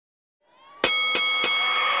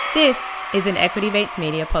This is an Equity Mates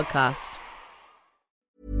Media podcast.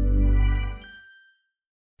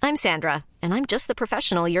 I'm Sandra, and I'm just the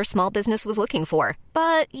professional your small business was looking for.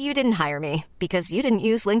 But you didn't hire me because you didn't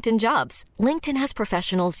use LinkedIn Jobs. LinkedIn has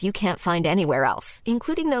professionals you can't find anywhere else,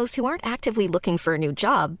 including those who aren't actively looking for a new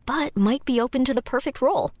job, but might be open to the perfect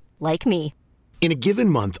role, like me. In a given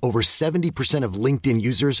month, over 70% of LinkedIn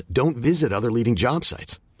users don't visit other leading job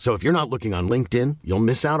sites. So if you're not looking on LinkedIn, you'll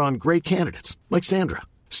miss out on great candidates like Sandra.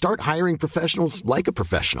 Start hiring professionals like a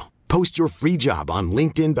professional. Post your free job on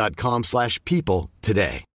linkedin.com/people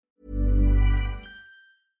today.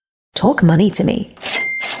 Talk money to me.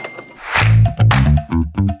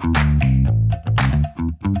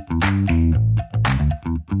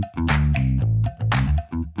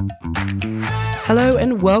 Hello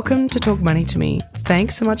and welcome to Talk Money to Me.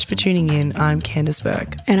 Thanks so much for tuning in. I'm Candice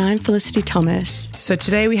Burke. And I'm Felicity Thomas. So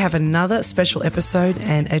today we have another special episode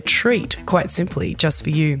and a treat, quite simply, just for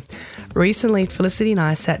you. Recently, Felicity and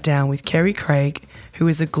I sat down with Kerry Craig, who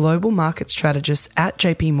is a global market strategist at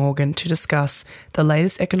JP Morgan, to discuss the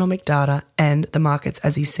latest economic data and the markets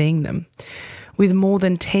as he's seeing them. With more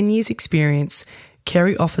than 10 years' experience,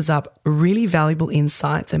 Kerry offers up really valuable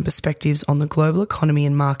insights and perspectives on the global economy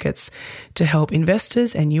and markets to help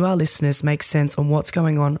investors and you, our listeners, make sense on what's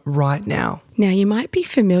going on right now. Now, you might be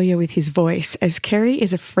familiar with his voice, as Kerry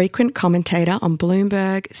is a frequent commentator on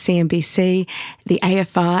Bloomberg, CNBC, the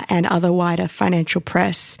AFR, and other wider financial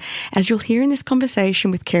press. As you'll hear in this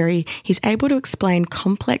conversation with Kerry, he's able to explain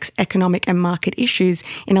complex economic and market issues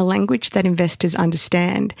in a language that investors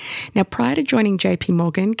understand. Now, prior to joining JP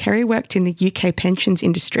Morgan, Kerry worked in the UK pensions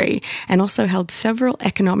industry and also held several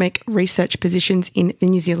economic research positions in the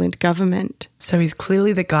New Zealand government. So he's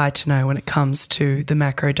clearly the guy to know when it comes to the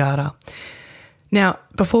macro data. Now,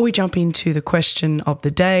 before we jump into the question of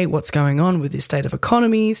the day, what's going on with the state of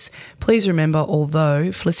economies, please remember,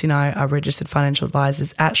 although Felicity and I are registered financial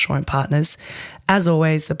advisors at Shaw & Partners, as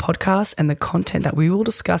always, the podcast and the content that we will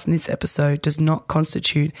discuss in this episode does not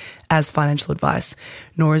constitute as financial advice,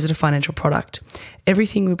 nor is it a financial product.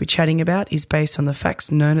 Everything we'll be chatting about is based on the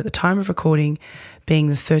facts known at the time of recording, being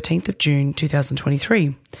the 13th of June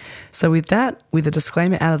 2023. So with that, with a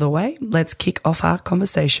disclaimer out of the way, let's kick off our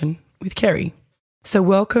conversation with Kerry. So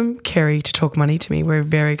welcome, Kerry, to Talk Money to Me. We're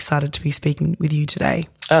very excited to be speaking with you today.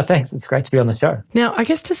 Thanks. It's great to be on the show. Now, I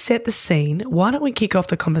guess to set the scene, why don't we kick off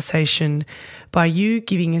the conversation by you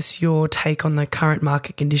giving us your take on the current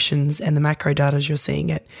market conditions and the macro data as you're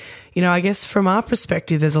seeing it. You know, I guess from our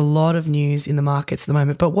perspective, there's a lot of news in the markets at the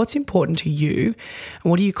moment, but what's important to you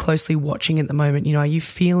and what are you closely watching at the moment? You know, are you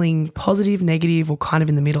feeling positive, negative, or kind of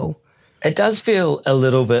in the middle? It does feel a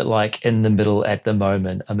little bit like in the middle at the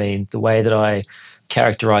moment. I mean, the way that I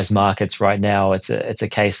characterize markets right now, it's a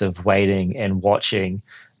case of waiting and watching.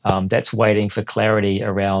 That's waiting for clarity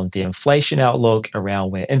around the inflation outlook,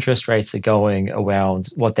 around where interest rates are going, around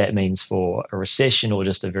what that means for a recession or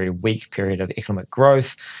just a very weak period of economic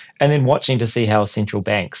growth, and then watching to see how central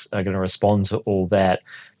banks are going to respond to all that,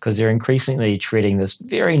 because they're increasingly treading this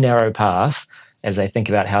very narrow path as they think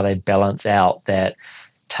about how they balance out that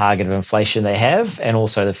target of inflation they have, and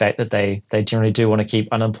also the fact that they generally do want to keep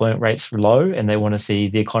unemployment rates low and they want to see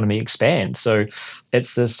the economy expand. So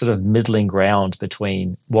it's this sort of middling ground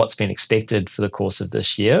between what's been expected for the course of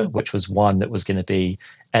this year, which was one that was going to be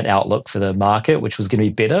an outlook for the market, which was going to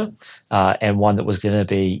be better, and one that was going to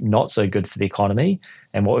be not so good for the economy.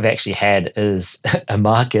 And what we've actually had is a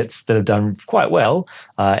markets that have done quite well,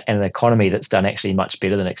 and an economy that's done actually much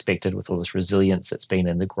better than expected with all this resilience that's been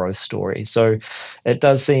in the growth story. So it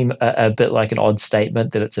does seem a bit like an odd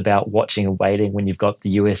statement that it's about watching and waiting when you've got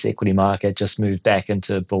the US equity market just moved back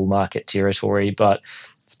into bull market territory, but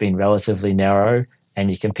it's been relatively narrow. And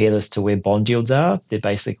you compare this to where bond yields are, they're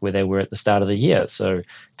basically where they were at the start of the year. So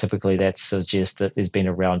typically that suggests that there's been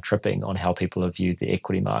a round tripping on how people have viewed the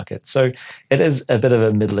equity market. So it is a bit of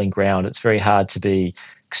a middling ground. It's very hard to be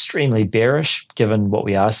extremely bearish given what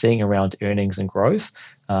we are seeing around earnings and growth.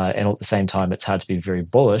 And at the same time, it's hard to be very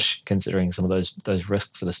bullish considering some of those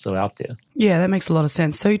risks that are still out there. Yeah, that makes a lot of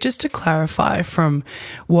sense. So just to clarify from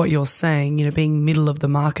what you're saying, you know, being middle of the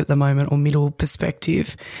market at the moment or middle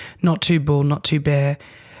perspective, not too bull, not too bear,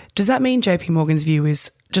 does that mean JP Morgan's view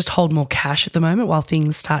is just hold more cash at the moment while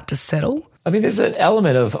things start to settle? I mean, there's an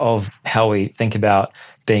element of how we think about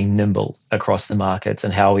being nimble across the markets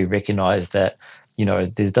and how we recognize that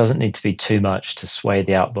there doesn't need to be too much to sway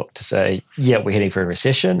the outlook to say, yeah, we're heading for a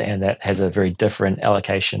recession, and that has a very different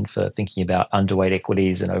allocation for thinking about underweight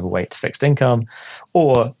equities and overweight fixed income.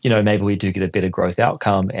 Or, maybe we do get a better growth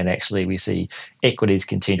outcome and actually we see equities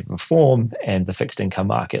continue to perform and the fixed income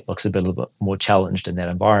market looks a little bit more challenged in that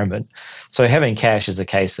environment. So having cash is a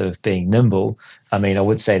case of being nimble. I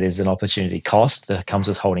would say there's an opportunity cost that comes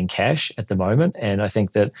with holding cash at the moment. And I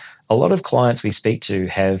think that a lot of clients we speak to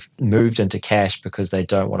have moved into cash because they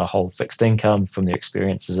don't want to hold fixed income from their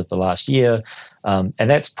experiences of the last year. And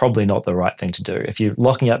that's probably not the right thing to do. If you're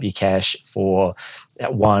locking up your cash for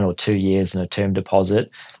 1 or 2 years in a term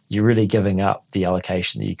deposit, you're really giving up the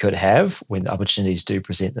allocation that you could have when opportunities do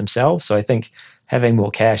present themselves. So I think having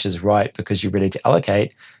more cash is right because you're ready to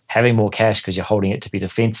allocate. Having more cash because you're holding it to be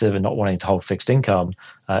defensive and not wanting to hold fixed income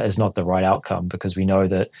is not the right outcome, because we know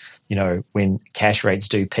that, when cash rates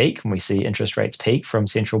do peak, when we see interest rates peak from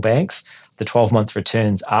central banks, the 12-month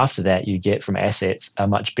returns after that you get from assets are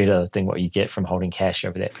much better than what you get from holding cash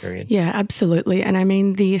over that period. Yeah, absolutely.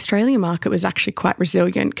 And the Australian market was actually quite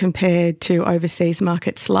resilient compared to overseas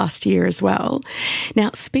markets last year as well.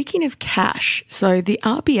 Now, speaking of cash, so the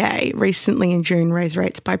RBA recently in June raised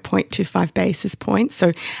rates by 0.25 basis points,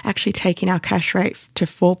 so actually taking our cash rate to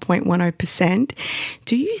 4.10%.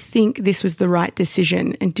 Do you think this was the right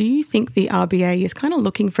decision? And do you think the RBA is kind of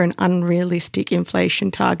looking for an unrealistic inflation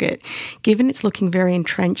target, given it's looking very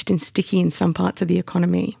entrenched and sticky in some parts of the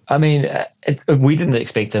economy? We didn't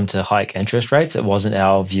expect them to hike interest rates. It wasn't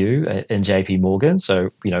our view in JP Morgan. So,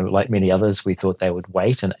 like many others, we thought they would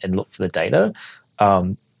wait and look for the data.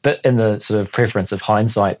 But in the sort of preference of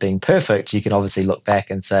hindsight being perfect, you can obviously look back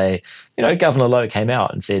and say, Governor Lowe came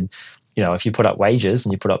out and said, if you put up wages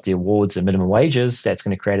and you put up the awards and minimum wages, that's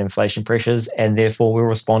going to create inflation pressures, and therefore we'll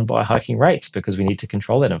respond by hiking rates because we need to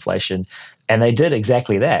control that inflation. And they did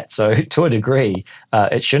exactly that. So to a degree,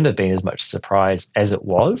 it shouldn't have been as much a surprise as it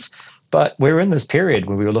was. But we're in this period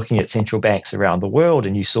when we were looking at central banks around the world,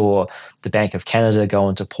 and you saw the Bank of Canada go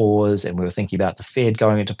into pause, and we were thinking about the Fed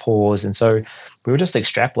going into pause. And so we were just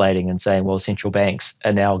extrapolating and saying, well, central banks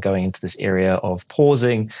are now going into this area of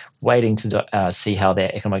pausing, waiting to see how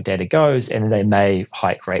their economic data goes, and then they may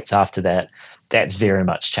hike rates after that. That's very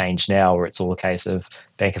much changed now, where it's all a case of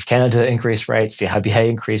Bank of Canada increased rates, the RBA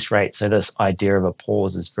increased rates. So this idea of a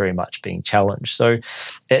pause is very much being challenged. So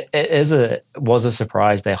it was a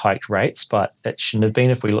surprise they hiked rates, but it shouldn't have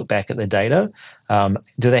been if we look back at the data.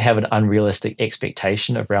 Do they have an unrealistic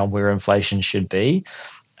expectation around where inflation should be?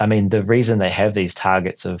 The reason they have these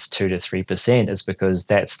targets of 2 to 3% is because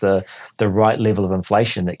that's the right level of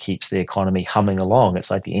inflation that keeps the economy humming along. It's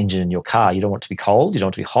like the engine in your car. You don't want it to be cold, you don't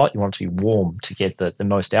want it to be hot, you want it to be warm to get the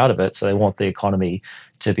most out of it. So they want the economy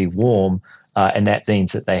to be warm, and that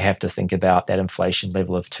means that they have to think about that inflation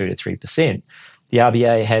level of 2 to 3%. The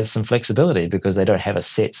RBA has some flexibility because they don't have a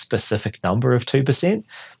set specific number of 2%.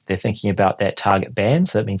 They're thinking about that target band,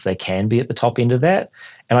 so that means they can be at the top end of that.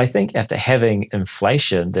 And I think after having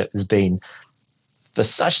inflation that has been for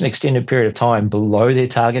such an extended period of time below their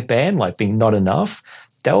target band, like being not enough,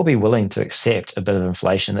 they'll be willing to accept a bit of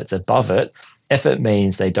inflation that's above it if it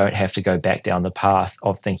means they don't have to go back down the path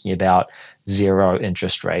of thinking about zero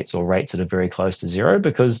interest rates or rates that are very close to zero,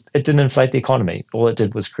 because it didn't inflate the economy. All it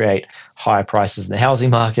did was create higher prices in the housing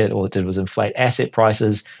market. All it did was inflate asset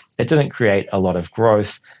prices. It didn't create a lot of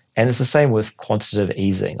growth. And it's the same with quantitative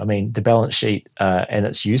easing. The balance sheet and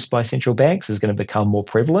its use by central banks is going to become more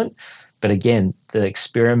prevalent. But again, the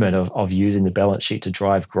experiment of using the balance sheet to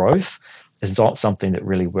drive growth is not something that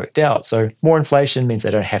really worked out. So more inflation means they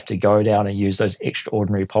don't have to go down and use those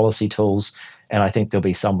extraordinary policy tools. And I think there'll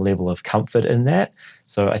be some level of comfort in that.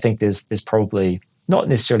 So I think there's probably not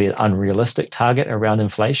necessarily an unrealistic target around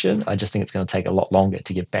inflation. I just think it's going to take a lot longer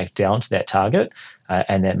to get back down to that target.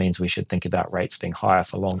 And that means we should think about rates being higher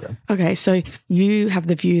for longer. Okay, so you have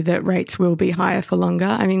the view that rates will be higher for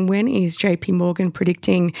longer. When is JP Morgan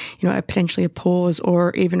predicting, potentially a pause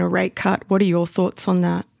or even a rate cut? What are your thoughts on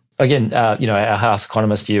that? Again, our house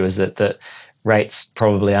economist view is that rates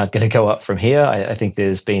probably aren't going to go up from here. I think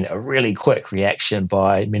there's been a really quick reaction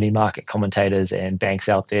by many market commentators and banks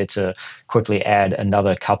out there to quickly add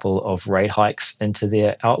another couple of rate hikes into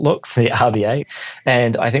their outlook for the RBA.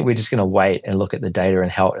 And I think we're just going to wait and look at the data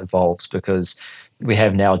and how it evolves, because we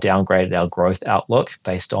have now downgraded our growth outlook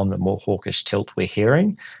based on the more hawkish tilt we're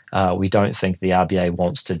hearing. We don't think the RBA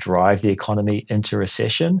wants to drive the economy into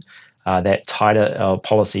recession. that tighter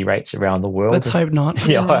policy rates around the world. Let's hope not.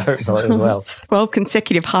 Yeah, I hope not as well. 12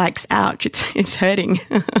 consecutive hikes. Ouch, it's hurting.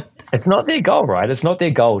 It's not their goal, right? It's not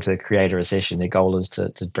their goal to create a recession. Their goal is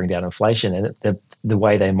to bring down inflation. And the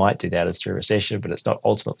way they might do that is through recession, but it's not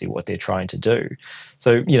ultimately what they're trying to do.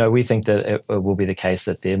 So, we think that it will be the case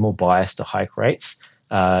that they're more biased to hike rates.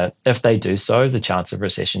 If they do so, the chance of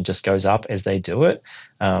recession just goes up as they do it.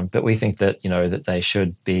 But we think that, that they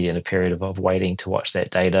should be in a period of waiting to watch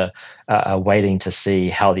that data, waiting to see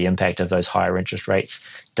how the impact of those higher interest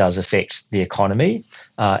rates does affect the economy,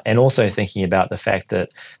 and also thinking about the fact that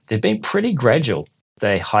they've been pretty gradual.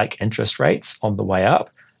 They hike interest rates on the way up,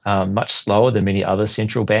 much slower than many other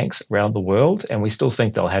central banks around the world. And we still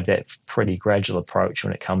think they'll have that pretty gradual approach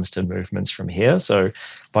when it comes to movements from here. So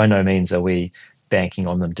by no means are we banking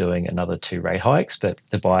on them doing another 2 rate hikes, but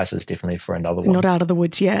the bias is definitely for another one. Not out of the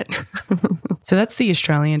woods yet. So that's the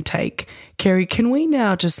Australian take. Kerry, can we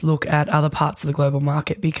now just look at other parts of the global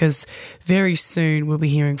market? Because very soon we'll be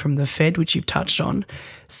hearing from the Fed, which you've touched on.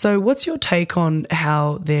 So what's your take on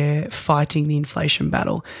how they're fighting the inflation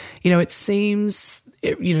battle? It seems,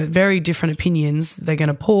 very different opinions. They're going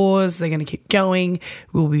to pause, they're going to keep going,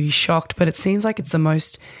 we'll be shocked, but it seems like it's the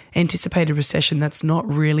most anticipated recession that's not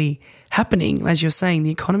really happening. As you're saying,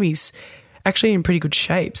 the economy's actually in pretty good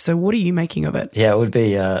shape. So what are you making of it? Yeah, it would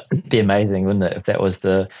be amazing, wouldn't it, if that was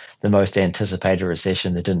the most anticipated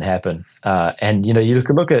recession that didn't happen. And you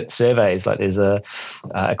could look at surveys, like there's a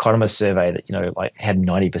economist survey that had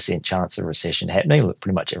 90% chance of recession happening.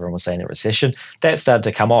 Pretty much everyone was saying a recession. That started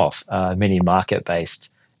to come off. Many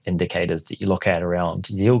market-based indicators that you look at around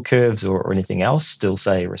yield curves or anything else still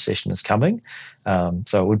say recession is coming.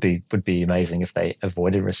 So it would be amazing if they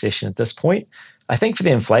avoided recession at this point. I think for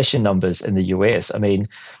the inflation numbers in the US,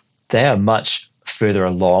 they are much further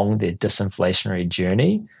along their disinflationary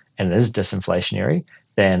journey, and it is disinflationary,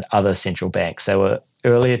 than other central banks. They were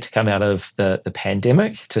earlier to come out of the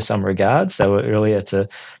pandemic to some regards. They were earlier to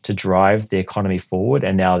drive the economy forward,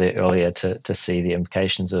 and now they're earlier to see the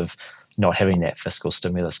implications of not having that fiscal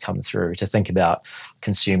stimulus come through, to think about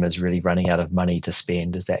consumers really running out of money to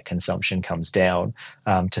spend as that consumption comes down,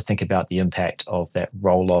 to think about the impact of that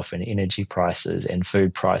roll-off in energy prices and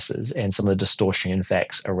food prices and some of the distortionary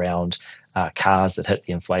impacts around cars that hit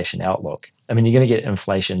the inflation outlook. You're going to get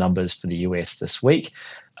inflation numbers for the US this week.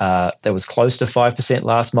 That was close to 5%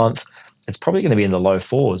 last month. It's probably going to be in the low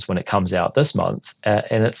 4s when it comes out this month.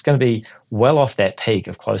 And it's going to be well off that peak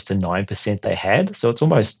of close to 9% they had. So it's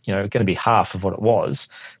almost, going to be half of what it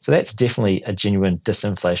was. So that's definitely a genuine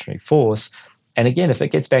disinflationary force. And again, if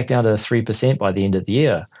it gets back down to 3% by the end of the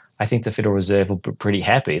year, I think the Federal Reserve will be pretty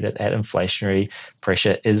happy that inflationary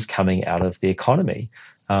pressure is coming out of the economy.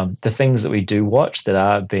 The things that we do watch that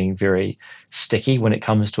are being very sticky when it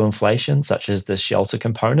comes to inflation, such as the shelter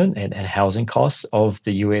component and housing costs of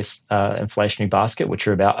the US inflationary basket, which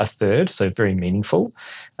are about a third, so very meaningful.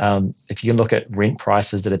 If you can look at rent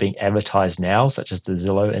prices that are being advertised now, such as the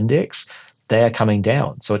Zillow index, they are coming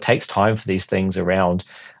down. So it takes time for these things around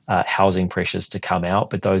housing pressures to come out,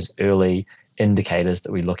 but those early indicators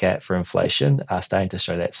that we look at for inflation are starting to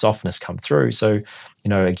show that softness come through. So,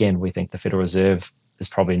 again, we think the Federal Reserve is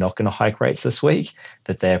probably not going to hike rates this week,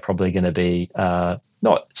 that they're probably going to be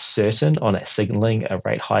not certain on signaling a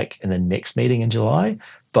rate hike in the next meeting in July,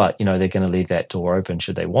 but, they're going to leave that door open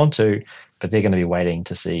should they want to, but they're going to be waiting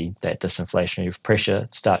to see that disinflationary pressure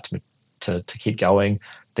start to keep going.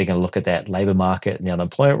 They're going to look at that labour market and the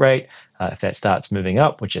unemployment rate. If that starts moving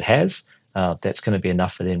up, which it has, that's going to be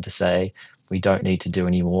enough for them to say, we don't need to do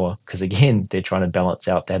any more, because, again, they're trying to balance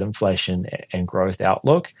out that inflation and growth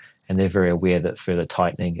outlook. And they're very aware that further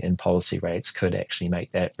tightening in policy rates could actually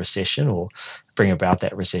make that recession or bring about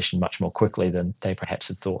that recession much more quickly than they perhaps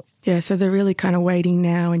had thought. Yeah, so they're really kind of waiting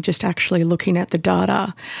now and just actually looking at the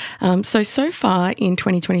data. So far in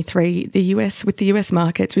 2023, with the US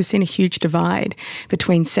markets, we've seen a huge divide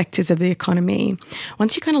between sectors of the economy.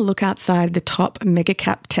 Once you kind of look outside the top mega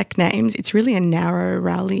cap tech names, it's really a narrow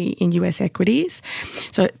rally in US equities.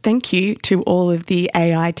 So thank you to all of the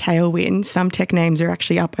AI tailwinds. Some tech names are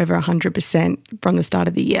actually up over 100% from the start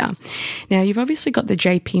of the year. Now, you've obviously got the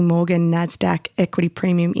JP Morgan NASDAQ Equity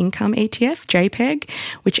Premium Income ETF, JPEG,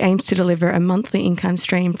 which aims to deliver a monthly income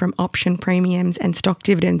stream from option premiums and stock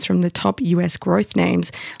dividends from the top US growth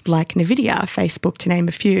names like Nvidia, Facebook, to name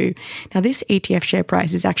a few. Now, this ETF share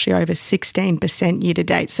price is actually over 16% year to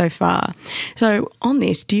date so far. So on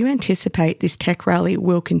this, do you anticipate this tech rally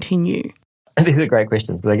will continue? These are great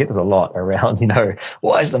questions because I get this a lot around,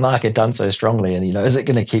 why has the market done so strongly? And, is it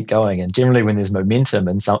going to keep going? And generally when there's momentum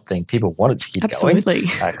in something, people want it to keep Absolutely.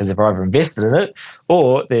 going because they've either invested in it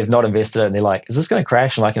or they've not invested in it and they're like, is this going to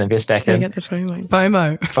crash and I can invest back in? Get the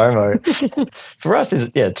FOMO. FOMO. For us,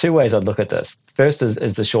 there's two ways I'd look at this. First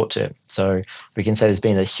is the short term. So we can say there's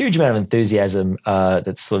been a huge amount of enthusiasm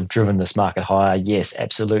that's sort of driven this market higher. Yes,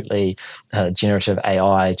 absolutely. Generative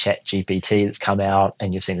AI, chat GPT that's come out,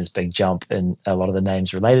 and you've seen this big jump in a lot of the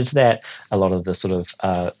names related to that, a lot of the sort of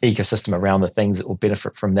ecosystem around the things that will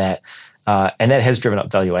benefit from that. And that has driven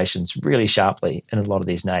up valuations really sharply in a lot of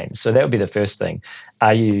these names. So that would be the first thing.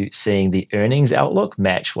 Are you seeing the earnings outlook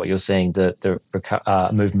match what you're seeing, the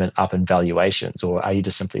movement up in valuations, or are you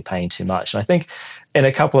just simply paying too much? And I think in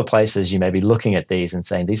a couple of places you may be looking at these and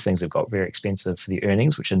saying these things have got very expensive for the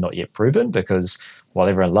earnings, which are not yet proven, because while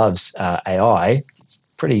everyone loves AI, it's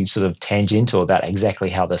pretty sort of tangential about exactly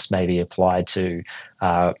how this may be applied to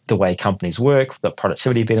the way companies work, the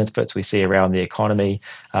productivity benefits we see around the economy.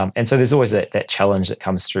 And so there's always that challenge that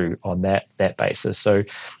comes through on that basis. So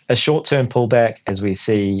a short-term pullback as we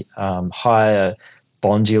see higher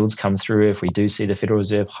bond yields come through, if we do see the Federal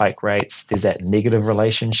Reserve hike rates, there's that negative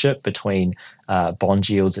relationship between bond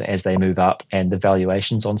yields as they move up and the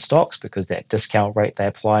valuations on stocks, because that discount rate they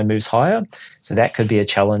apply moves higher. So that could be a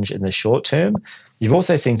challenge in the short term. You've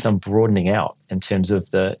also seen some broadening out in terms of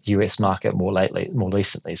the US market more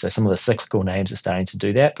recently. So some of the cyclical names are starting to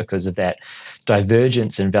do that because of that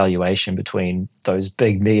divergence in valuation between those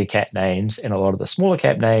big mega cap names and a lot of the smaller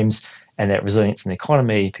cap names, and that resilience in the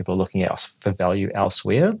economy. People are looking out for value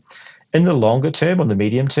elsewhere. In the longer term, or the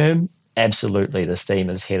medium term, absolutely this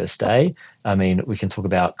theme is here to stay. I mean, we can talk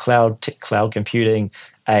about cloud computing,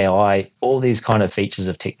 AI, all these kind of features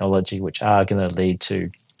of technology which are going to lead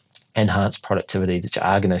to enhanced productivity, which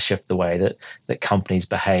are going to shift the way that companies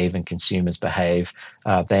behave and consumers behave.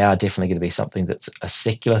 They are definitely going to be something that's a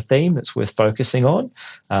secular theme that's worth focusing on.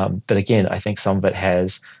 But again, I think some of it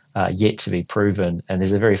has yet to be proven. And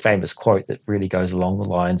there's a very famous quote that really goes along the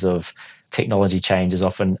lines of technology change is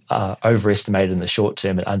often overestimated in the short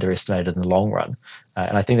term and underestimated in the long run.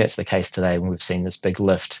 And I think that's the case today when we've seen this big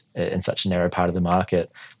lift in such a narrow part of the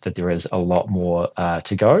market, that there is a lot more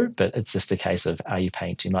to go, but it's just a case of, are you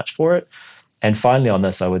paying too much for it? And finally on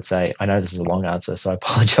this, I would say, I know this is a long answer, so I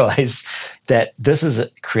apologize, that this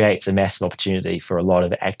creates a massive opportunity for a lot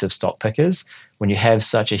of active stock pickers. When you have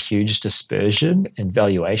such a huge dispersion in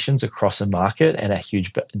valuations across a market and a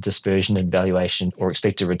huge dispersion in valuation or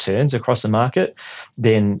expected returns across a market,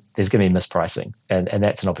 then there's going to be mispricing. And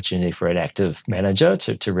that's an opportunity for an active manager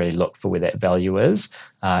to really look for where that value is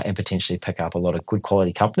and potentially pick up a lot of good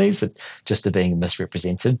quality companies that just are being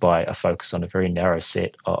misrepresented by a focus on a very narrow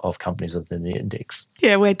set of companies within the index.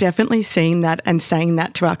 Yeah, we're definitely seeing that and saying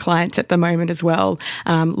that to our clients at the moment as well,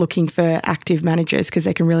 looking for active managers because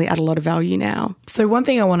they can really add a lot of value now. So one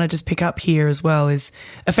thing I want to just pick up here as well is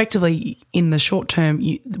effectively in the short term,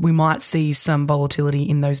 we might see some volatility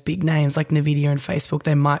in those big names like Nvidia and Facebook.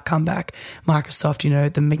 They might come back.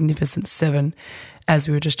 Microsoft, the Magnificent Seven, as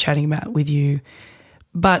we were just chatting about with you.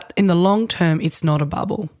 But in the long term, it's not a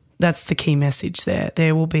bubble. That's the key message there.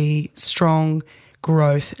 There will be strong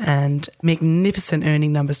growth and magnificent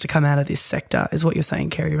earning numbers to come out of this sector, is what you're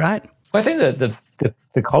saying, Kerry, right? Well, I think that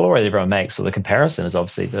the corollary that everyone makes, or the comparison, is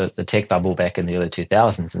obviously the tech bubble back in the early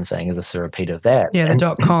 2000s, and saying, is this a repeat of that? Yeah,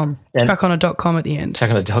 the .com. Chuck on a .com at the end. Chuck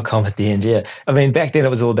on a .com at the end, yeah. I mean, back then it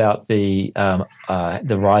was all about the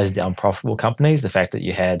rise of the unprofitable companies, the fact that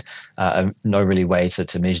you had no really way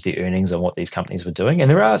to measure the earnings on what these companies were doing.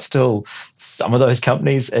 And there are still some of those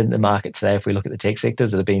companies in the market today, if we look at the tech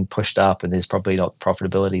sectors, that have been pushed up, and there's probably not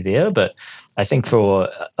profitability there. But I think for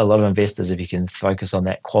a lot of investors, if you can focus on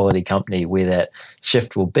that quality company where that shift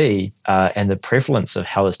will be and the prevalence of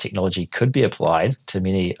how this technology could be applied to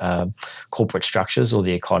many corporate structures or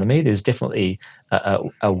the economy, there's definitely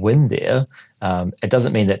a win there. It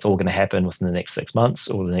doesn't mean that's all going to happen within the next 6 months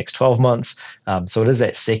or the next 12 months. So it is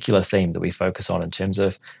that secular theme that we focus on in terms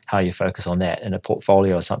of how you focus on that in a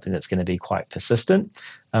portfolio or something that's going to be quite persistent.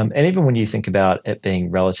 And even when you think about it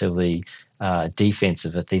being relatively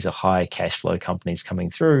defensive, if these are high cash flow companies coming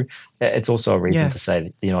through, it's also a reason to say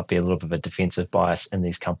that there might be a little bit of a defensive bias in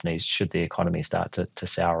these companies should the economy start to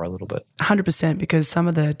sour a little bit. 100%, because some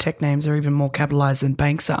of the tech names are even more capitalized than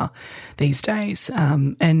banks are these days.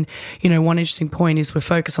 And, one interesting point is we're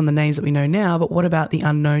focused on the names that we know now, but what about the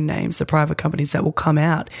unknown names, the private companies that will come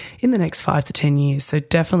out in the next 5 to 10 years? So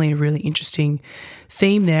definitely a really interesting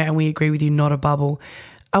theme there, and we agree with you, not a bubble.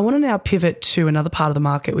 I want to now pivot to another part of the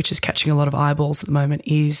market which is catching a lot of eyeballs at the moment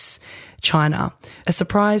is China. A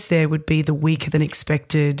surprise there would be the weaker than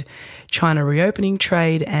expected China reopening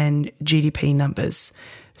trade and GDP numbers.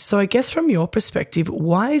 So I guess from your perspective,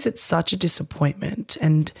 why is it such a disappointment,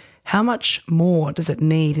 and how much more does it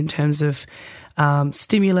need in terms of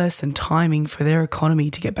stimulus and timing for their economy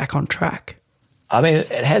to get back on track? I mean,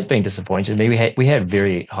 it has been disappointing. I mean, we had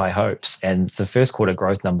very high hopes, and the first quarter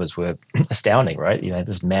growth numbers were astounding, right? You know,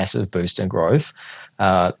 this massive boost in growth.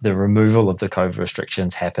 The removal of the COVID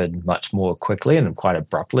restrictions happened much more quickly and quite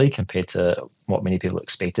abruptly compared to what many people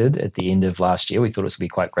expected at the end of last year. We thought it was going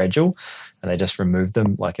to be quite gradual, and they just removed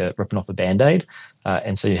them like ripping off a Band-Aid.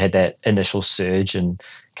 And so you had that initial surge in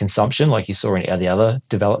consumption like you saw in any other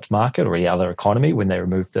developed market or any other economy when they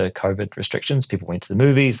removed the COVID restrictions. People went to the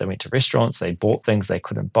movies, they went to restaurants, they bought things they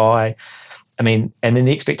couldn't buy. I mean, and then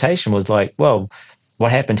the expectation was like, well,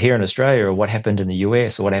 what happened here in Australia or what happened in the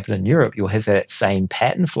US or what happened in Europe, you'll have that same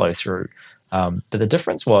pattern flow through. But the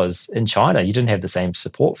difference was in China, you didn't have the same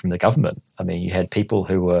support from the government. I mean, you had people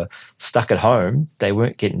who were stuck at home. They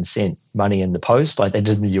weren't getting sent money in the post like they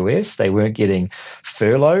did in the US. They weren't getting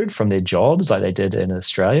furloughed from their jobs like they did in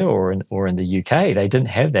Australia or in the UK. They didn't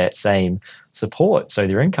have that same support. So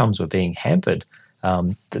their incomes were being hampered.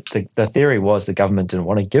 The theory was the government didn't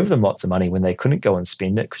want to give them lots of money when they couldn't go and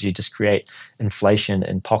spend it because you just create inflation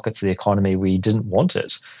in pockets of the economy where you didn't want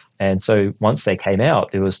it. And so once they came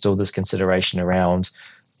out, there was still this consideration around,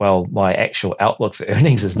 well, my actual outlook for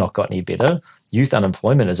earnings has not got any better. Youth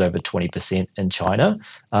unemployment is over 20% in China.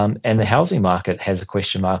 And the housing market has a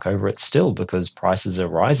question mark over it still because prices are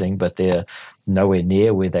rising, but they're nowhere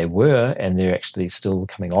near where they were. And they're actually still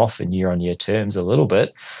coming off in year-on-year terms a little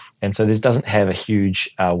bit. And so this doesn't have a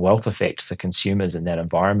huge wealth effect for consumers in that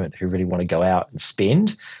environment who really want to go out and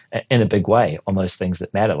spend in a big way on those things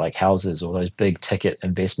that matter, like houses or those big ticket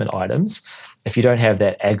investment items. If you don't have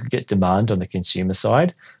that aggregate demand on the consumer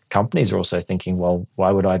side, companies are also thinking, well,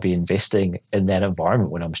 why would I be investing in that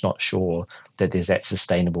environment when I'm not sure that there's that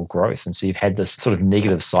sustainable growth? And so you've had this sort of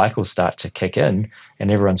negative cycle start to kick in,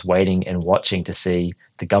 and everyone's waiting and watching to see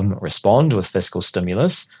the government respond with fiscal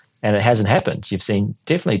stimulus. And it hasn't happened. You've seen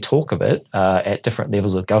definitely talk of it at different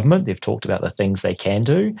levels of government. They've talked about the things they can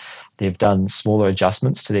do. They've done smaller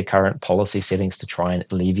adjustments to their current policy settings to try and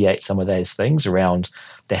alleviate some of those things around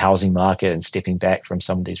the housing market and stepping back from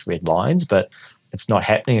some of these red lines. But it's not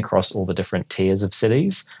happening across all the different tiers of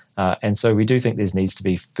cities. And so we do think there needs to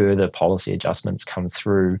be further policy adjustments come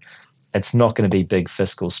through. It's not going to be big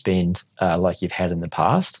fiscal spend like you've had in the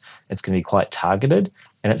past. It's going to be quite targeted.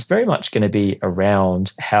 And it's very much going to be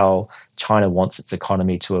around how China wants its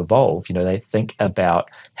economy to evolve. You know, they think about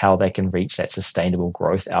how they can reach that sustainable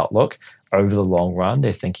growth outlook over the long run.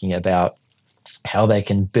 They're thinking about how they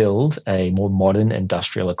can build a more modern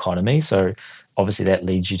industrial economy. So obviously that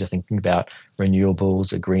leads you to thinking about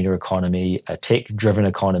renewables, a greener economy, a tech-driven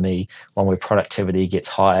economy, one where productivity gets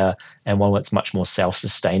higher and one that's much more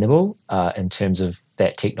self-sustainable in terms of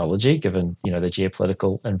that technology, given, you know, the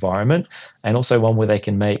geopolitical environment, and also one where they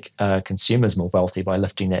can make consumers more wealthy by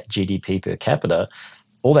lifting that GDP per capita.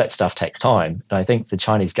 All that stuff takes time. And I think the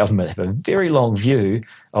Chinese government have a very long view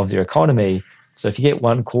of their economy. So if you get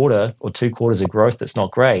 1 quarter or 2 quarters of growth that's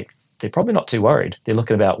not great, they're probably not too worried. They're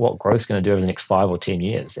looking about what growth is going to do over the next 5 or 10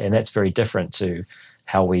 years. And that's very different to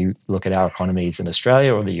how we look at our economies in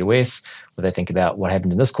Australia or the US, where they think about what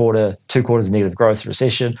happened in this quarter, 2 quarters of negative growth,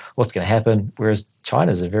 recession, what's going to happen, whereas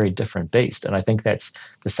China is a very different beast. And I think that's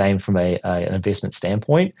the same from an investment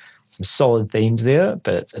standpoint. Some solid themes there,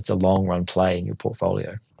 but it's a long-run play in your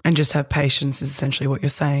portfolio. And just have patience is essentially what you're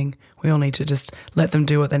saying. We all need to just let them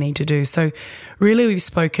do what they need to do. So really we've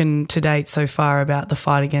spoken to date so far about the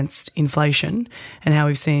fight against inflation and how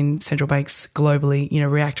we've seen central banks globally,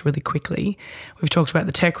 react really quickly. We've talked about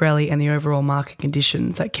the tech rally and the overall market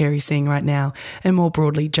conditions that Kerry's seeing right now, and more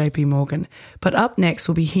broadly, JP Morgan. But up next,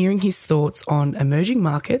 we'll be hearing his thoughts on emerging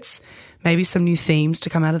markets, maybe some new themes to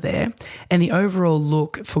come out of there, and the overall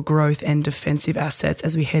look for growth and defensive assets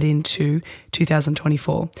as we head into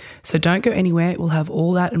 2024. So don't go anywhere. We'll have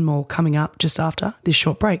all that and more coming up just after this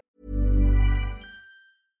short break.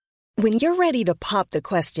 When you're ready to pop the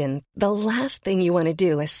question, the last thing you want to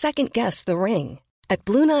do is second-guess the ring. At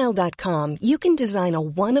BlueNile.com, you can design a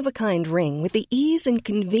one-of-a-kind ring with the ease and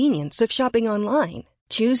convenience of shopping online.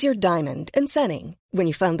 Choose your diamond and setting. When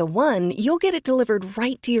you find the one, you'll get it delivered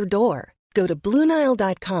right to your door. Go to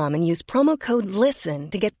BlueNile.com and use promo code LISTEN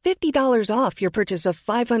to get $50 off your purchase of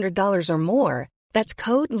 $500 or more. That's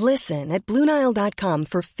code LISTEN at BlueNile.com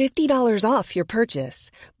for $50 off your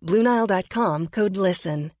purchase. BlueNile.com, code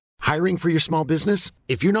LISTEN. Hiring for your small business?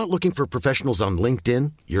 If you're not looking for professionals on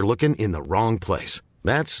LinkedIn, you're looking in the wrong place.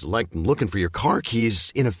 That's like looking for your car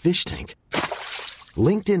keys in a fish tank.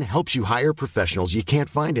 LinkedIn helps you hire professionals you can't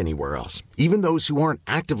find anywhere else, even those who aren't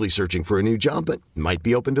actively searching for a new job but might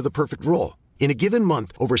be open to the perfect role. In a given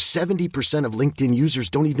month, over 70% of LinkedIn users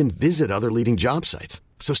don't even visit other leading job sites.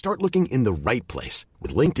 So start looking in the right place.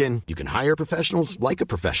 With LinkedIn, you can hire professionals like a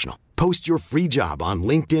professional. Post your free job on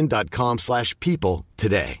linkedin.com/people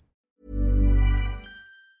today.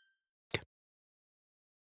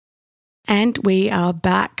 And we are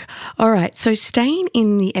back. All right, so staying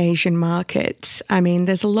in the Asian markets, I mean,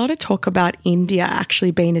 there's a lot of talk about India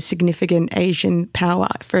actually being a significant Asian power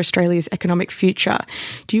for Australia's economic future.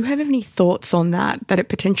 Do you have any thoughts on that it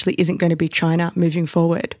potentially isn't going to be China moving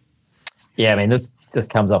forward? Yeah, I mean, this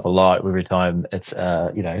comes up a lot every time it's,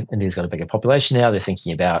 India's got a bigger population now. They're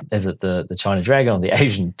thinking about, is it the China dragon or the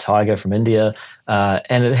Asian tiger from India?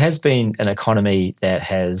 And it has been an economy that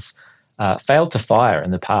has failed to fire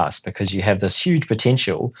in the past because you have this huge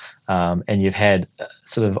potential and you've had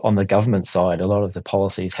sort of on the government side, a lot of the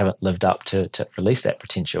policies haven't lived up to release that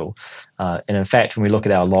potential. And in fact, when we look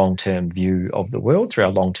at our long-term view of the world through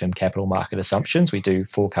our long-term capital market assumptions, we do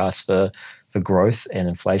forecasts for growth and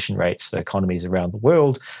inflation rates for economies around the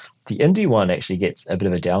world. The India one actually gets a bit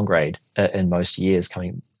of a downgrade in most years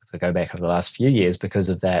if I go back over the last few years because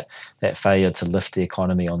of that failure to lift the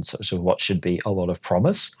economy on sort of what should be a lot of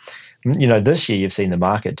promise. This year you've seen the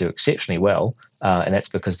market do exceptionally well, and that's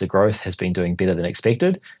because the growth has been doing better than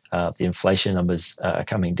expected. The inflation numbers are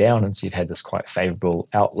coming down, and so you've had this quite favorable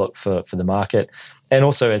outlook for the market. And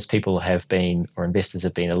also as people have been, or investors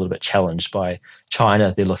have been a little bit challenged by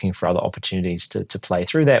China, they're looking for other opportunities to play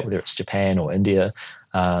through that, whether it's Japan or India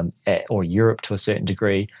or Europe to a certain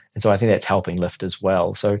degree. And so I think that's helping lift as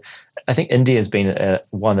well. So I think India has been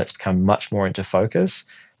one that's become much more into focus.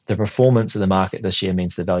 The performance of the market this year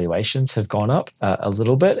means the valuations have gone up a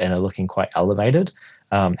little bit and are looking quite elevated.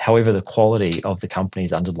 However, the quality of the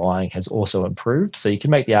companies underlying has also improved. So you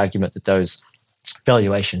can make the argument that those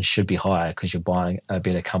valuations should be higher because you're buying a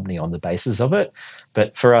better company on the basis of it.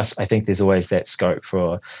 But for us, I think there's always that scope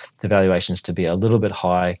for the valuations to be a little bit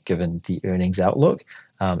high given the earnings outlook.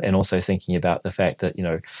 And also thinking about the fact that,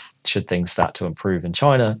 should things start to improve in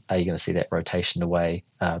China, are you going to see that rotation away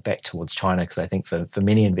back towards China? Because I think for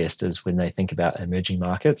many investors, when they think about emerging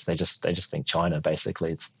markets, they just think China.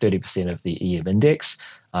 Basically, it's 30% of the EM index,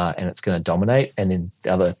 and it's going to dominate. And then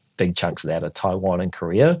the other big chunks of that are Taiwan and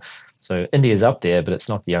Korea. So India's up there, but it's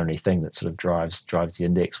not the only thing that sort of drives the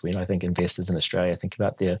index when I think investors in Australia think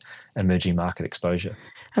about their emerging market exposure.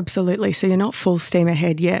 Absolutely. So you're not full steam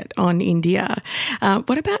ahead yet on India.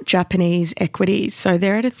 What about Japanese equities? So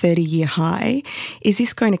they're at a 30-year high. Is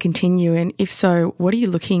this going to continue? And if so, what are you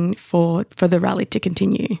looking for the rally to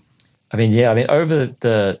continue? Over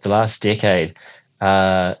the last decade,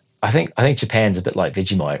 I think Japan's a bit like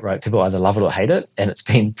Vegemite, right? People either love it or hate it, and it's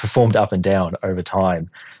been performed up and down over time.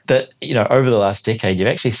 But, over the last decade, you've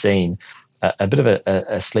actually seen a bit of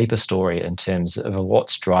a sleeper story in terms of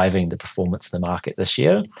what's driving the performance of the market this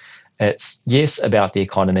year. It's, yes, about the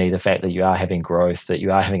economy, the fact that you are having growth, that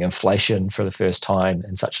you are having inflation for the first time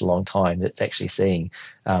in such a long time, that's actually seeing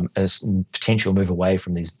a potential move away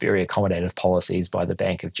from these very accommodative policies by the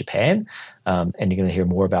Bank of Japan. And you're going to hear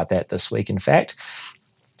more about that this week, in fact.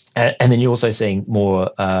 And then you're also seeing more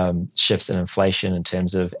shifts in inflation in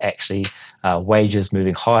terms of actually wages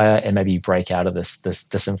moving higher, and maybe you break out of this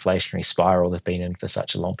disinflationary spiral they've been in for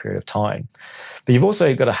such a long period of time. But you've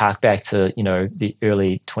also got to hark back to the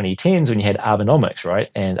early 2010s when you had Abenomics, right?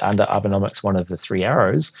 And under Abenomics, one of the three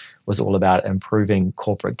arrows was all about improving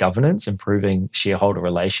corporate governance, improving shareholder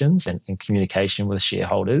relations and communication with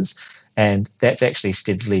shareholders. And that's actually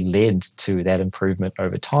steadily led to that improvement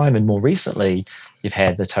over time. And more recently, you've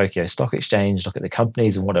had the Tokyo Stock Exchange look at the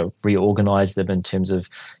companies and want to reorganize them in terms of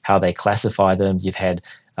how they classify them. You've had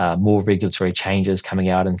more regulatory changes coming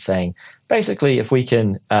out and saying, basically, if we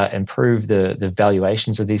can improve the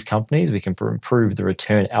valuations of these companies, we can improve the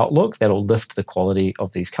return outlook, that'll lift the quality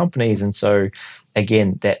of these companies. And so,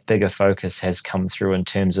 again, that bigger focus has come through in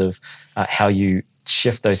terms of how you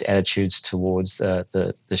shift those attitudes towards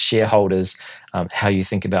the shareholders, how you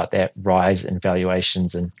think about that rise in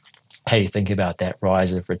valuations and how you think about that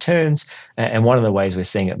rise of returns. And one of the ways we're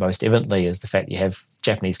seeing it most evidently is the fact that you have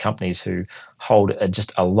Japanese companies who hold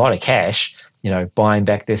just a lot of cash, buying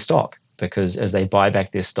back their stock, because as they buy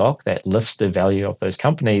back their stock, that lifts the value of those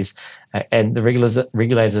companies. And the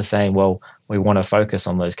regulators are saying, well, we want to focus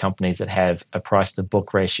on those companies that have a price to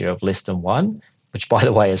book ratio of less than 1. which, by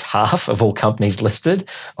the way, is half of all companies listed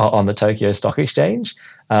on the Tokyo Stock Exchange.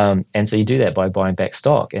 And so you do that by buying back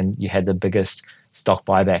stock. And you had the biggest stock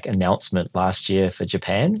buyback announcement last year for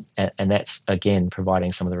Japan. And that's, again,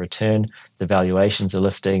 providing some of the return. The valuations are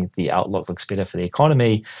lifting. The outlook looks better for the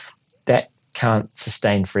economy. That can't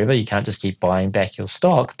sustain forever. You can't just keep buying back your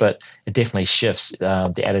stock, but it definitely shifts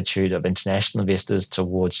the attitude of international investors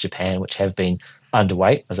towards Japan, which have been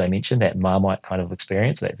underweight, as I mentioned, that Marmite kind of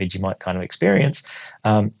experience, that Vegemite kind of experience,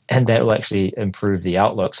 and that will actually improve the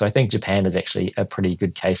outlook. So I think Japan is actually a pretty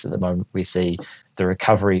good case at the moment. We see the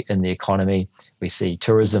recovery in the economy. We see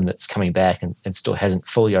tourism that's coming back and still hasn't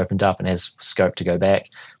fully opened up and has scope to go back.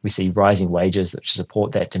 We see rising wages that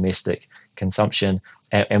support that domestic consumption.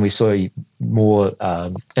 And we saw more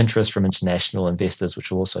interest from international investors,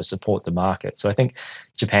 which will also support the market. So I think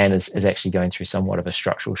Japan is actually going through somewhat of a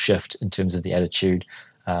structural shift in terms of the attitude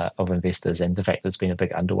of investors and the fact that it's been a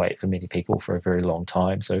big underweight for many people for a very long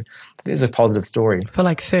time. So there's a positive story. For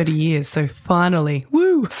like 30 years. So finally,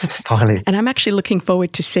 woo! Finally. And I'm actually looking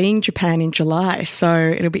forward to seeing Japan in July. So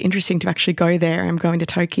it'll be interesting to actually go there. I'm going to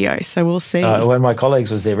Tokyo, so we'll see. One of my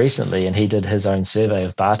colleagues was there recently and he did his own survey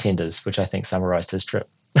of bartenders, which I think summarized his trip.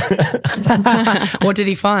 What did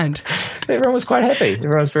he find? Everyone was quite happy.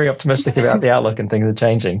 Everyone was very optimistic about the outlook and things are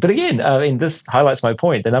changing. But again, I mean, this highlights my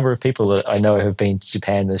point. The number of people that I know have been to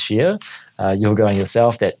Japan this year, you're going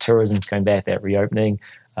yourself, that tourism's going back, that reopening.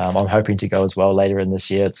 I'm hoping to go as well later in this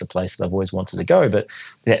year. It's a place that I've always wanted to go, but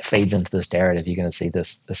that feeds into this narrative. You're going to see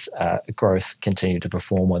this growth continue to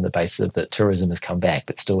perform on the basis of that tourism has come back,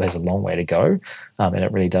 but still has a long way to go. And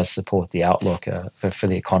it really does support the outlook for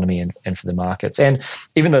the economy and for the markets. And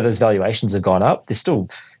even though those valuations have gone up, they're still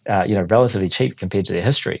relatively cheap compared to their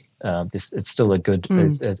history. It's still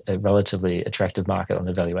a relatively attractive market on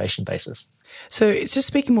a valuation basis. So it's just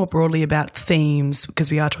speaking more broadly about themes,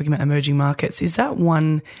 because we are talking about emerging markets. Is that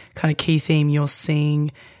one kind of key theme you're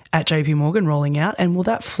seeing at JP Morgan rolling out? And will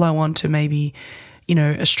that flow on to maybe,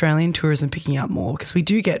 Australian tourism picking up more? Because we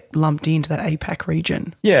do get lumped into that APAC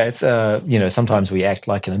region. Yeah, it's, sometimes we act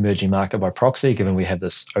like an emerging market by proxy, given we have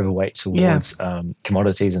this overweight towards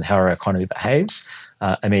commodities and how our economy behaves.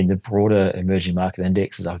 The broader emerging market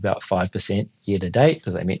index is up about 5% year to date.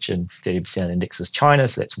 As I mentioned, 30% index is China,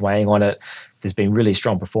 so that's weighing on it. There's been really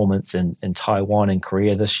strong performance in Taiwan and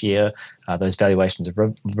Korea this year. Those valuations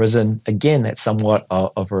have risen. Again, that's somewhat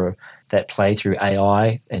of that play through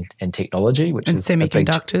AI and technology, which is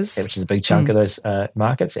semiconductors, which is a big chunk of those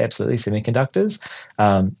markets. Absolutely, semiconductors.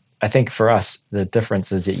 I think for us, the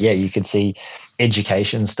difference is that, you can see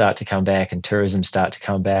education start to come back and tourism start to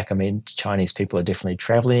come back. I mean, Chinese people are definitely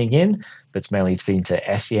traveling again, but it's mainly been to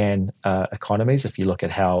ASEAN economies if you look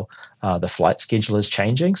at how the flight schedule is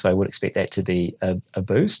changing. So I would expect that to be a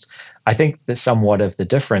boost. I think that somewhat of the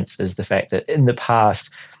difference is the fact that in the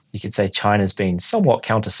past, you could say China's been somewhat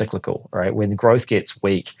counter-cyclical, right? When growth gets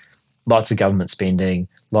weak, lots of government spending,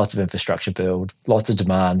 lots of infrastructure build, lots of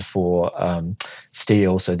demand for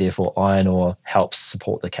steel. So therefore, iron ore helps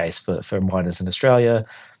support the case for miners in Australia.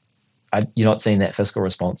 You're not seeing that fiscal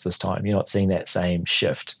response this time. You're not seeing that same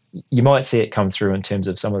shift. You might see it come through in terms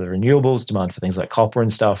of some of the renewables, demand for things like copper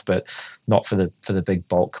and stuff, but not for the big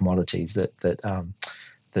bulk commodities that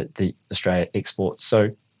the Australia exports. So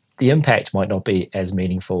the impact might not be as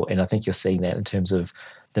meaningful, and I think you're seeing that in terms of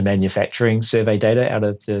the manufacturing survey data out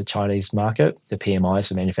of the Chinese market. The PMIs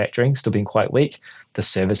for manufacturing still being quite weak. The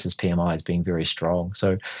services PMI is being very strong.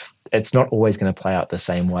 So it's not always going to play out the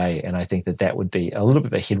same way. And I think that would be a little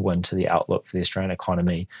bit of a headwind to the outlook for the Australian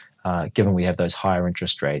economy, given we have those higher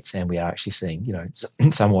interest rates and we are actually seeing,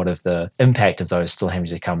 somewhat of the impact of those still having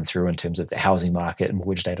to come through in terms of the housing market and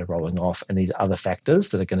mortgage data rolling off and these other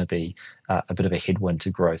factors that are going to be a bit of a headwind to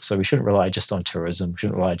growth. So we shouldn't rely just on tourism. We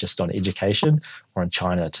shouldn't rely just on education or on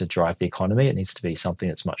China to drive the economy. It needs to be something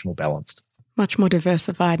that's much more balanced. Much more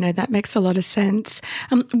diversified. No, that makes a lot of sense.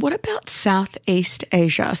 What about Southeast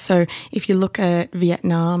Asia? So if you look at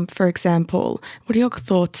Vietnam, for example, what are your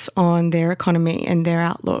thoughts on their economy and their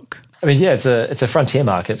outlook? I mean, it's a frontier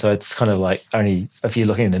market, so it's kind of like only if you're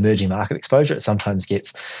looking at the emerging market exposure, it sometimes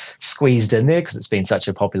gets squeezed in there because it's been such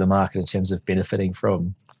a popular market in terms of benefiting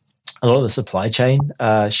from a lot of the supply chain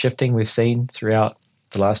shifting we've seen throughout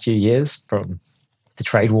the last few years from the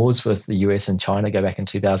trade wars with the US and China go back in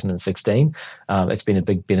 2016. It's been a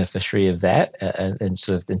big beneficiary of that, and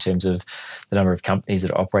sort of in terms of the number of companies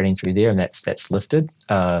that are operating through there, and that's lifted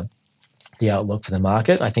the outlook for the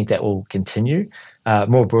market. I think that will continue.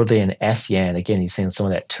 More broadly in ASEAN, again, you've seen some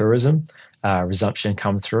of that tourism resumption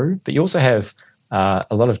come through, but you also have a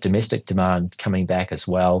lot of domestic demand coming back as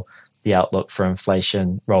well. the outlook for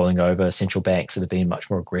inflation rolling over, central banks that have been much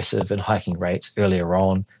more aggressive in hiking rates earlier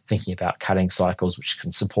on, thinking about cutting cycles, which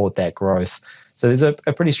can support that growth. So there's a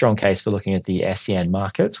pretty strong case for looking at the ASEAN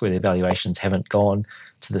markets where their valuations haven't gone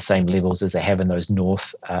to the same levels as they have in those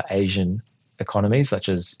North Asian economies such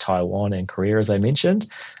as Taiwan and Korea, as I mentioned,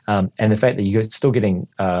 and the fact that you're still getting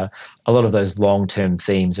a lot of those long-term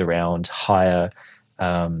themes around higher,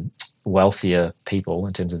 wealthier people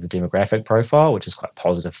in terms of the demographic profile, which is quite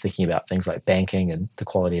positive, thinking about things like banking and the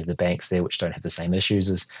quality of the banks there, which don't have the same issues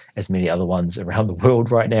as many other ones around the world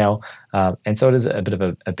right now. And so it is a bit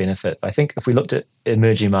of a benefit. I think if we looked at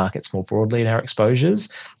emerging markets more broadly in our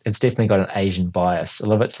exposures, it's definitely got an Asian bias. A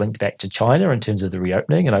lot of it's linked back to China in terms of the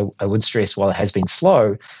reopening. And I would stress, while it has been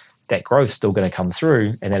slow, that growth is still going to come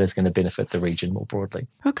through, and that is going to benefit the region more broadly.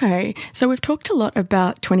 Okay, so we've talked a lot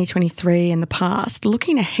about 2023 in the past.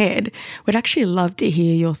 Looking ahead, we'd actually love to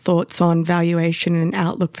hear your thoughts on valuation and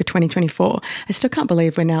outlook for 2024. I still can't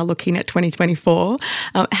believe we're now looking at 2024.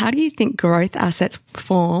 How do you think growth assets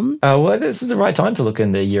perform? Well, this is the right time to look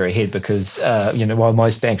in the year ahead because, while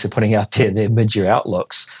most banks are putting out their mid-year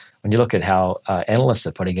outlooks, when you look at how analysts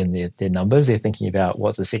are putting in their numbers, they're thinking about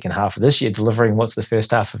what's the second half of this year delivering, what's the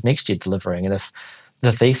first half of next year delivering. And if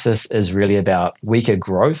the thesis is really about weaker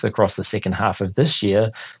growth across the second half of this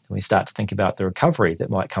year, then we start to think about the recovery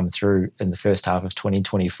that might come through in the first half of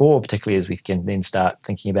 2024, particularly as we can then start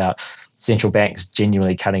thinking about central banks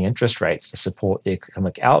genuinely cutting interest rates to support the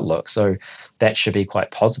economic outlook. So that should be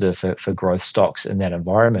quite positive for growth stocks in that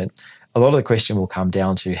environment. A lot of the question will come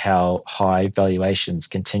down to how high valuations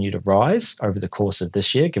continue to rise over the course of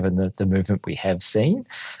this year, given the movement we have seen,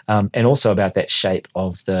 and also about that shape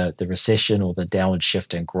of the recession or the downward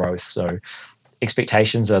shift in growth. So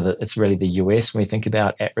expectations are that it's really the US, when we think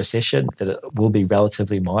about at recession, that it will be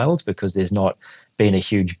relatively mild because there's not been a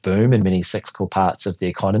huge boom in many cyclical parts of the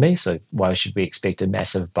economy. So why should we expect a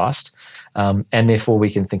massive bust? And therefore, we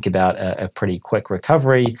can think about a pretty quick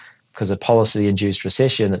recovery, because a policy-induced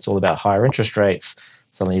recession that's all about higher interest rates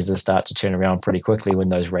suddenly needs to start to turn around pretty quickly when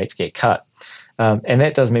those rates get cut. And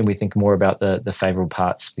that does mean we think more about the favorable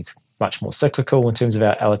parts with much more cyclical in terms of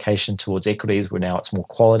our allocation towards equities, where now it's more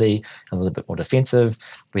quality and a little bit more defensive.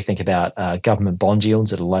 We think about government bond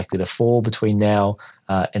yields that are likely to fall between now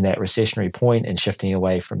and that recessionary point, and shifting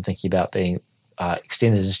away from thinking about being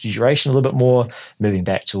extended into duration a little bit more, moving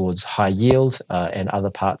back towards high yield and other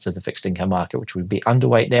parts of the fixed income market, which would be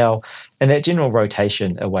underweight now. And that general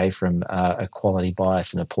rotation away from a quality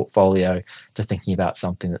bias in a portfolio to thinking about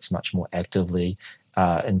something that's much more actively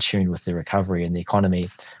in tune with the recovery in the economy.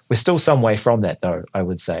 We're still some way from that, though. I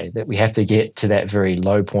would say that we have to get to that very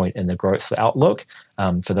low point in the growth outlook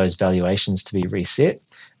for those valuations to be reset.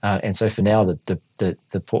 And so for now,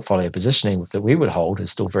 the portfolio positioning that we would hold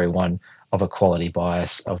is still very one of a quality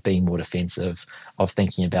bias, of being more defensive, of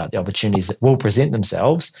thinking about the opportunities that will present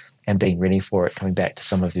themselves and being ready for it, coming back to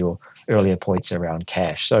some of your earlier points around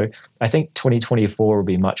cash. So I think 2024 will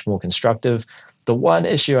be much more constructive. The one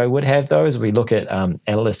issue I would have, though, is we look at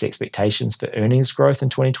analyst expectations for earnings growth in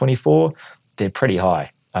 2024, they're pretty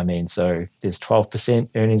high. I mean, so there's 12%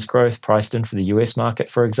 earnings growth priced in for the US market,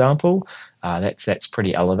 for example. That's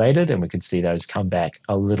pretty elevated, and we could see those come back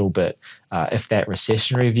a little bit if that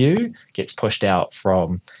recessionary view gets pushed out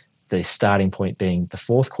from the starting point being the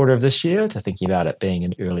fourth quarter of this year to thinking about it being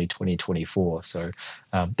in early 2024. So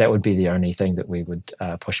that would be the only thing that we would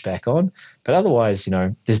push back on. But otherwise,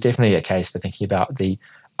 there's definitely a case for thinking about the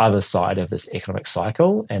other side of this economic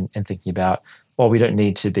cycle and thinking about, well, we don't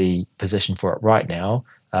need to be positioned for it right now.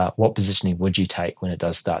 What positioning would you take when it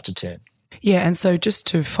does start to turn? Yeah, and so just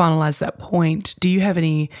to finalise that point, do you have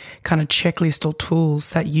any kind of checklist or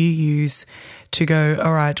tools that you use to go,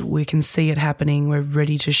 all right, we can see it happening, we're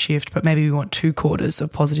ready to shift, but maybe we want 2 quarters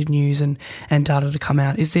of positive news and data to come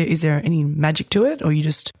out? Is there any magic to it, or you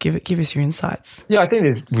just give us your insights? Yeah, I think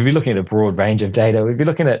we'd be looking at a broad range of data. We'd be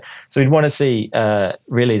looking at, so we'd want to see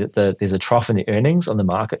really that there's a trough in the earnings on the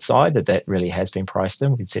market side, that really has been priced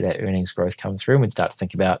in. We could see that earnings growth come through, and we'd start to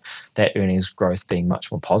think about that earnings growth being much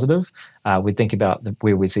more positive. We'd think about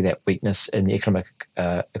where we'd see that weakness in the economic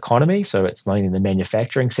economy. So it's mainly in the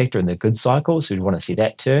manufacturing sector and the goods cycle. So we'd want to see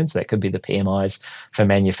that turn. So that could be the PMIs for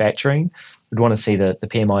manufacturing. We'd want to see the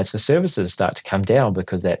PMIs for services start to come down,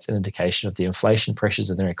 because that's an indication of the inflation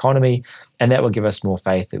pressures in their economy. And that will give us more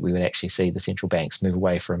faith that we would actually see the central banks move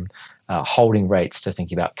away from holding rates to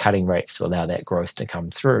thinking about cutting rates to allow that growth to come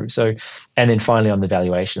through. So, and then finally on the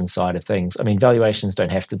valuation side of things, I mean, valuations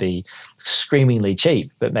don't have to be screamingly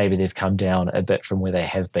cheap, but maybe they've come down a bit from where they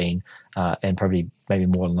have been, and probably maybe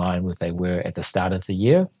more in line with they were at the start of the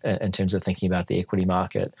year in terms of thinking about the equity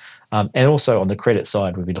market. And also on the credit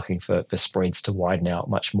side, we'll be looking for spreads to widen out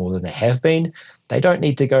much more than they have been. They don't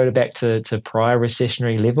need to go back to prior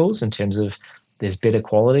recessionary levels in terms of there's better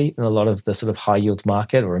quality in a lot of the sort of high yield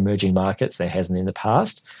market or emerging markets there hasn't in the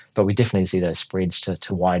past, but we definitely see those spreads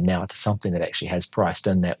to widen out to something that actually has priced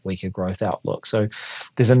in that weaker growth outlook. So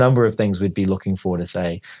there's a number of things we'd be looking for to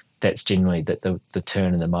say that's generally the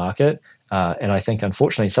turn in the market. And I think,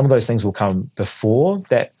 unfortunately, some of those things will come before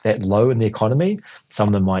that low in the economy. Some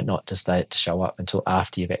of them might not just stay to show up until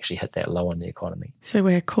after you've actually hit that low in the economy. So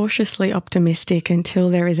we're cautiously optimistic until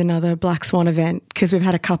there is another black swan event, because we've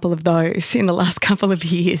had a couple of those in the last couple of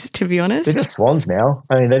years, to be honest. They're just swans now.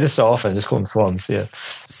 I mean, they're just so often, just call them swans, yeah.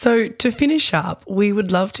 So to finish up, we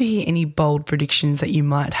would love to hear any bold predictions that you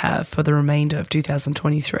might have for the remainder of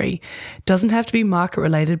 2023. Doesn't have to be market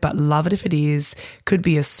related, but love it if it is. Could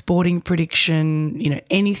be a sporting prediction,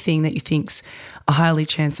 anything that you think's a highly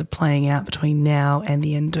chance of playing out between now and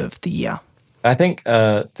the end of the year. I think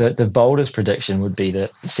the boldest prediction would be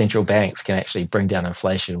that central banks can actually bring down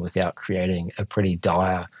inflation without creating a pretty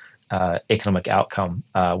dire economic outcome,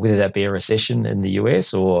 whether that be a recession in the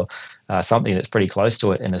US or something that's pretty close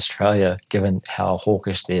to it in Australia, given how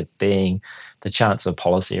hawkish they're being. The chance of a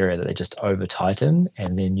policy area that they just over tighten,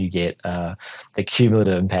 and then you get the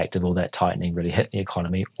cumulative impact of all that tightening really hitting the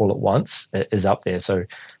economy all at once is up there. So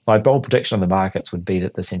my bold prediction on the markets would be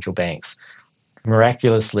that the central banks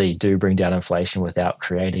miraculously do bring down inflation without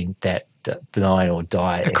creating that benign or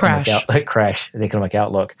dire crash in the economic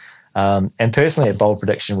outlook. And personally, a bold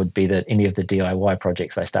prediction would be that any of the DIY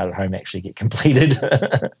projects I start at home actually get completed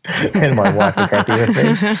and my wife is happy with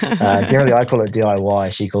me. Generally, I call it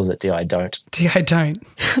DIY. She calls it DI don't. DI don't.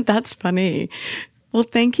 That's funny. Well,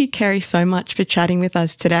 thank you, Kerry, so much for chatting with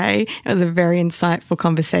us today. It was a very insightful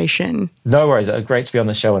conversation. No worries. Great to be on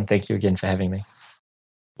the show, and thank you again for having me.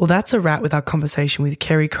 Well, that's a wrap with our conversation with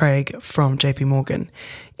Kerry Craig from JP Morgan.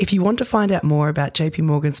 If you want to find out more about JP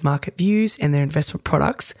Morgan's market views and their investment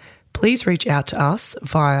products, please reach out to us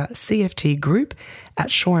via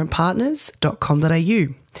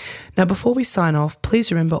cftgroup@shoreandpartners.com.au. Now, before we sign off, please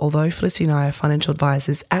remember, although Felicity and I are financial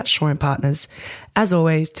advisors at Shore & Partners, as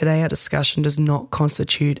always, today our discussion does not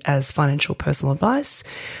constitute as financial personal advice.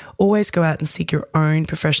 Always go out and seek your own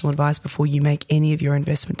professional advice before you make any of your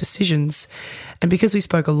investment decisions. And because we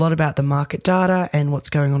spoke a lot about the market data and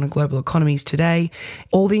what's going on in global economies today,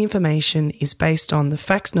 all the information is based on the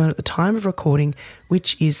facts known at the time of recording,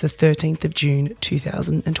 which is the 13th of June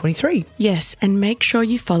 2023. Yes, and make sure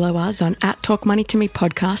you follow us on @TalkMoneyToMe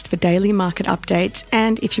podcast for daily market updates.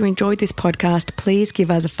 And if you enjoyed this podcast, please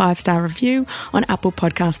give us a 5-star review on Apple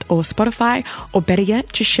Podcast or Spotify, or better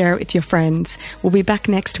yet, just share it with your friends. We'll be back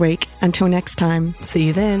next week. Until next time. See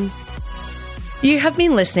you then. You have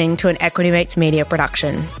been listening to an Equity Mates Media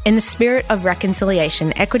production. In the spirit of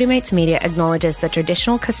reconciliation, Equity Mates Media acknowledges the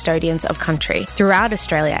traditional custodians of country throughout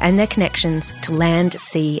Australia and their connections to land,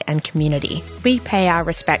 sea and community. We pay our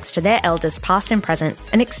respects to their elders past and present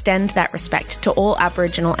and extend that respect to all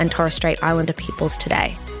Aboriginal and Torres Strait Islander peoples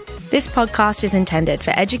today. This podcast is intended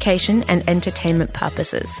for education and entertainment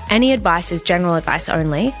purposes. Any advice is general advice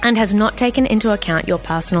only and has not taken into account your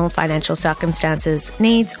personal financial circumstances,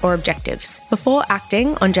 needs, or objectives. Before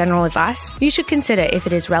acting on general advice, you should consider if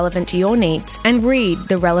it is relevant to your needs and read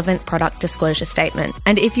the relevant product disclosure statement.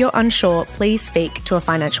 And if you're unsure, please speak to a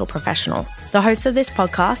financial professional. The hosts of this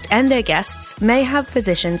podcast and their guests may have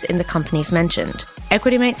positions in the companies mentioned.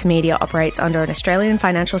 Equity Mates Media operates under an Australian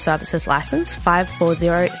Financial Services Licence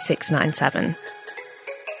 540697.